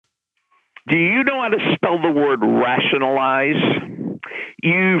Do you know how to spell the word rationalize?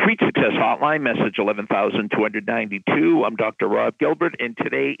 You've reached Success Hotline, message 11,292. I'm Dr. Rob Gilbert, and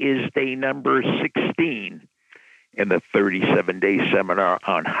today is day number 16 in the 37-day seminar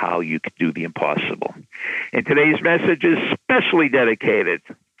on how you can do the impossible. And today's message is specially dedicated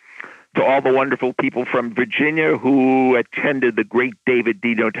to all the wonderful people from Virginia who attended the great David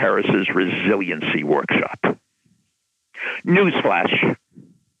Dino Terrace's Resiliency Workshop. Newsflash.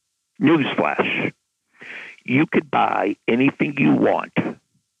 Newsflash. You could buy anything you want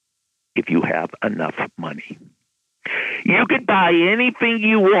if you have enough money. You could buy anything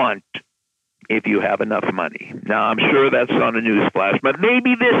you want if you have enough money. Now, I'm sure that's not a newsflash, but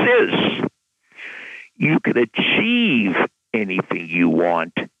maybe this is. You could achieve anything you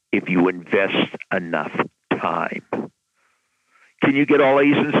want if you invest enough time. Can you get all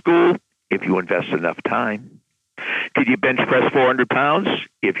A's in school if you invest enough time? Could you bench press 400 pounds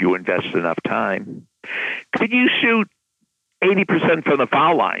if you invest enough time? Could you shoot 80% from the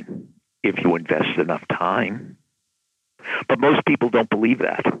foul line if you invest enough time? But most people don't believe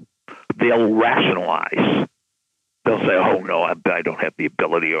that. They'll rationalize. They'll say, oh, no, I don't have the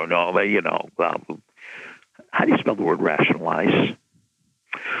ability, or no, how do you spell the word rationalize?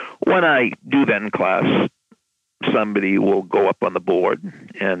 When I do that in class, somebody will go up on the board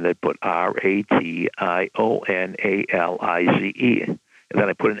and they put rationalize, and then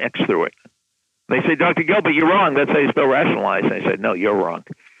I put an X through it. They say, Dr. Gilbert, you're wrong. That's how you spell rationalize. And I said, no, you're wrong.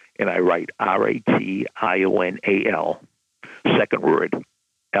 And I write rational, second word,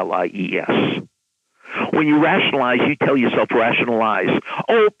 lies. When you rationalize, you tell yourself rationalize.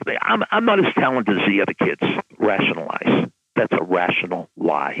 Oh, I'm not as talented as the other kids. Rationalize. That's a rational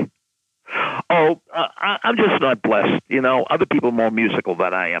lie. Oh, I'm just not blessed. Other people are more musical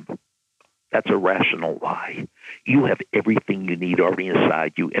than I am. That's a rational lie. You have everything you need already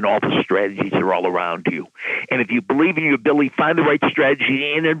inside you, and all the strategies are all around you. And if you believe in your ability, find the right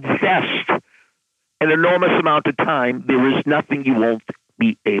strategy and invest an enormous amount of time. There is nothing you won't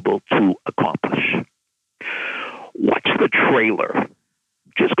be able to accomplish. Watch the trailer.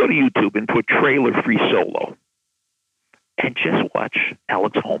 Just go to YouTube and put trailer free solo. And just watch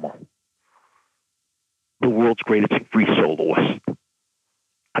Alex Honnold, the world's greatest free soloist.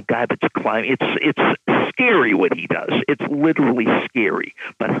 A guy that's climbing. It's scary what he does. It's literally scary.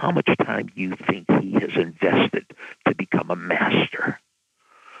 But how much time do you think he has invested to become a master?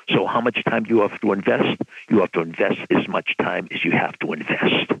 So how much time do you have to invest? You have to invest as much time as you have to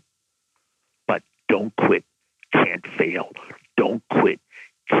invest. But don't quit. Can't fail. Don't quit.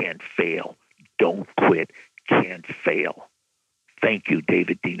 Can't fail. Don't quit. Can't fail. Thank you,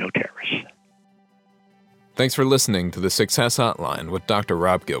 David Dino Terrace. Thanks for listening to the Success Hotline with Dr.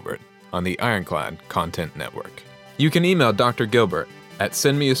 Rob Gilbert on the Ironclad Content Network. You can email Dr. Gilbert at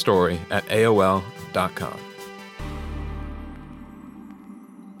sendmeastory@aol.com.